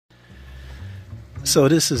So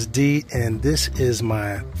this is D, and this is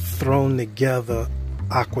my thrown together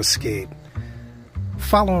aquascape.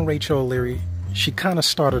 Following Rachel O'Leary, she kind of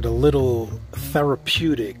started a little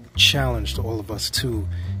therapeutic challenge to all of us to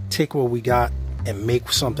take what we got and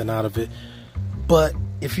make something out of it. But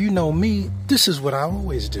if you know me, this is what I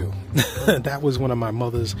always do. That was one of my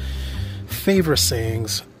mother's favorite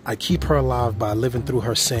sayings. I keep her alive by living through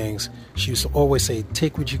her sayings. She used to always say,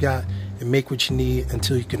 take what you got and make what you need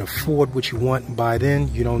until you can afford what you want. And by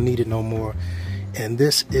then, you don't need it no more. And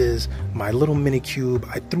this is my little mini cube.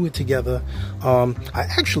 I threw it together. I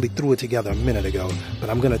actually threw it together a minute ago, but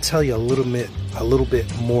I'm going to tell you a little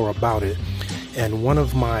bit more about it. And one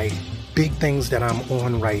of my big things that I'm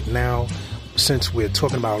on right now, since we're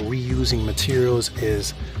talking about reusing materials,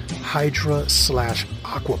 is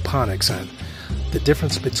hydra/aquaponics. And the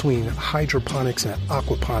difference between hydroponics and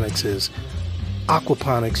aquaponics is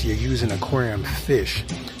aquaponics, you're using aquarium fish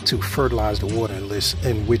to fertilize the water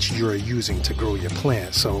in which you're using to grow your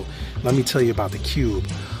plant. So let me tell you about the cube.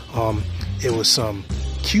 It was some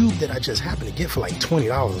cube that I just happened to get for like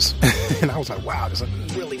 $20. And I was like, wow, there's a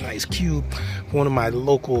really nice cube. One of my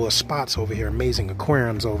local spots over here, Amazing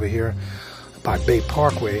Aquariums over here by Bay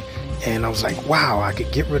Parkway. And I was like, wow, I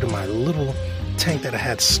could get rid of my little tank that I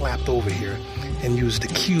had slapped over here and use the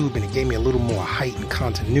cube, and it gave me a little more height and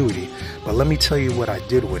continuity. But let me tell you what I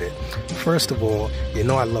did with it. First of all, you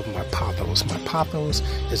know I love my pothos. My pothos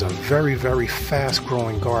is a very, very fast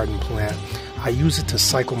growing garden plant. I use it to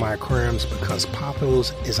cycle my aquariums because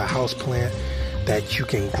pothos is a house plant that you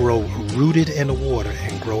can grow rooted in the water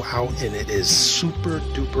and grow out, and it is super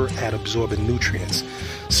duper at absorbing nutrients.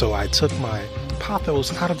 So I took my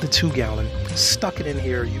pothos out of the 2-gallon, stuck it in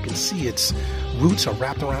here. You can see its roots are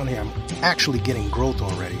wrapped around here. I'm actually getting growth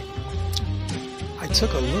already. I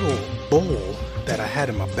took a little bowl that I had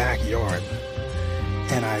in my backyard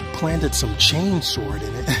and I planted some chain sword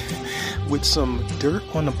in it with some dirt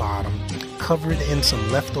on the bottom, covered in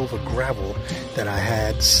some leftover gravel that I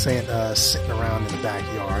had sitting around in the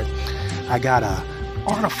backyard. I got a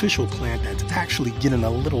artificial plant that's actually getting a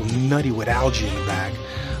little nutty with algae in the back,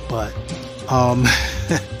 but I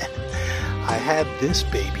had this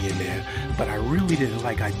baby in there, but I really didn't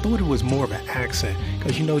like. I thought it was more of an accent,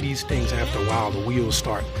 because you know these things, after a while the wheels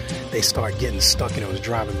start getting stuck, and it was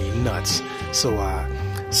driving me nuts. So I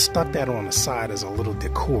stuck that on the side as a little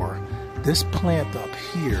decor. This plant up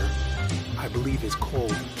here, I believe, is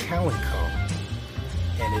called calico,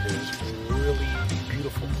 and it is really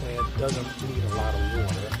beautiful plant. Doesn't need a lot of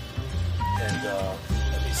water. And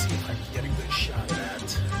let me see if I can get a good shot of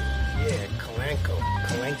that. Yeah, Kalanko,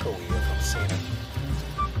 if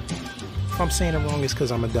I'm saying it wrong, it's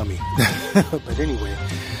because I'm a dummy. But anyway,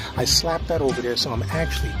 I slapped that over there, so I'm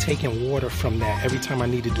actually taking water from that every time I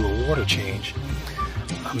need to do a water change.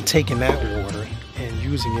 I'm taking that water and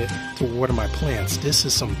using it to water my plants. This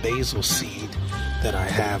is some basil seed that I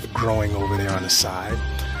have growing over there on the side.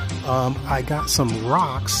 I got some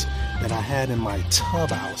rocks that I had in my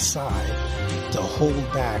tub outside to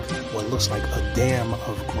hold back what looks like a dam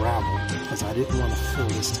of gravel, because I didn't want to fill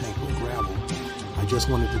this tank with gravel. I just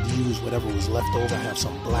wanted to use whatever was left over. I have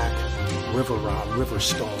some black river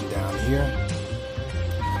stone down here.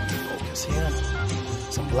 Let me focus here.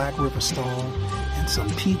 Some black river stone and some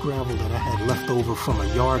pea gravel that I had left over from a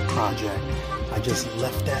yard project. I just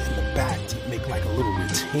left that in the back to make like a little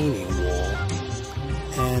retaining wall.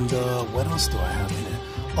 And what else do I have in it?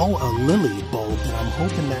 Oh, a lily bulb that I'm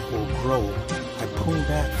hoping that will grow. I pulled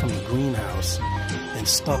that from the greenhouse and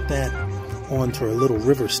stuck that onto a little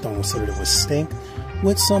river stone so that it would stink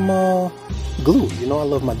with some glue. You know I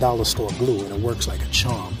love my dollar store glue, and it works like a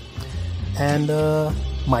charm. And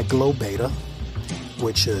my glow beta,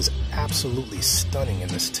 which is absolutely stunning in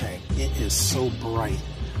this tank. It is so bright.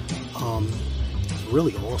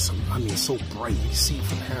 Really awesome. I mean, so bright. You can see it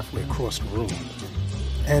from halfway across the room.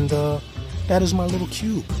 And that is my little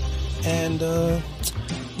cube. And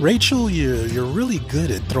Rachel, you're really good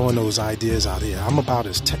at throwing those ideas out here. I'm about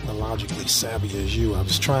as technologically savvy as you. I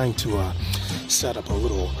was trying to set up a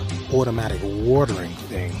little automatic watering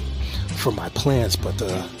thing for my plants, but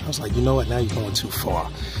I was like, you know what, now you're going too far.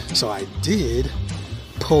 So I did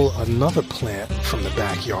pull another plant from the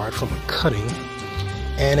backyard, from a cutting,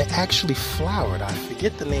 and it actually flowered. I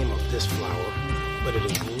forget the name of this flower, but it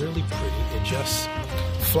is really pretty. It just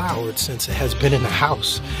flowered since it has been in the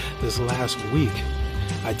house this last week.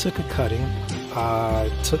 I took a cutting,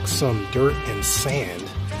 took some dirt and sand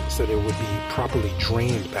so that it would be properly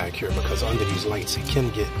drained back here, because under these lights it can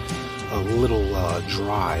get a little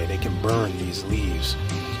dry. They can burn these leaves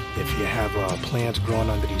if you have plants growing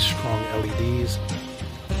under these strong LEDs.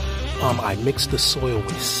 I mixed the soil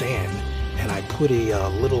with sand and I put a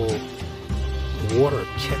little water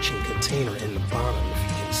catching container in the bottom, if you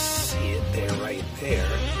can see it there, right there,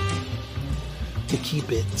 to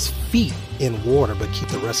keep its feet in water but keep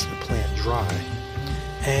the rest of the plant dry.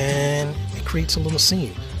 And it creates a little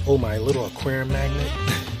scene. Oh, my little aquarium magnet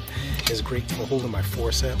is great for holding my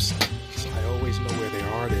forceps, so I always know where they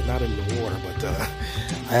are. They're not in the water, but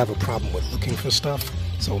I have a problem with looking for stuff,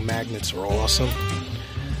 so magnets are awesome.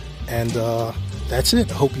 And that's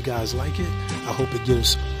it. I hope you guys like it. I hope it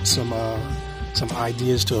gives some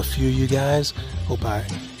ideas to a few of you guys.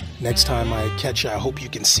 Next time I catch you, I hope you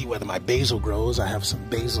can see whether my basil grows. I have some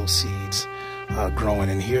basil seeds growing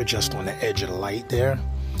in here just on the edge of the light there.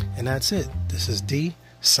 And that's it. This is D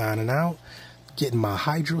signing out, getting my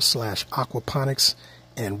hydro/aquaponics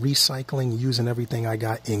and recycling, using everything I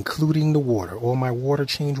got, including the water. All my water,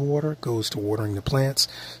 change water, goes to watering the plants,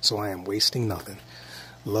 so I am wasting nothing.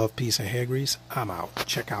 Love, peace, and hair grease. I'm out.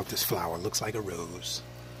 Check out this flower. Looks like a rose.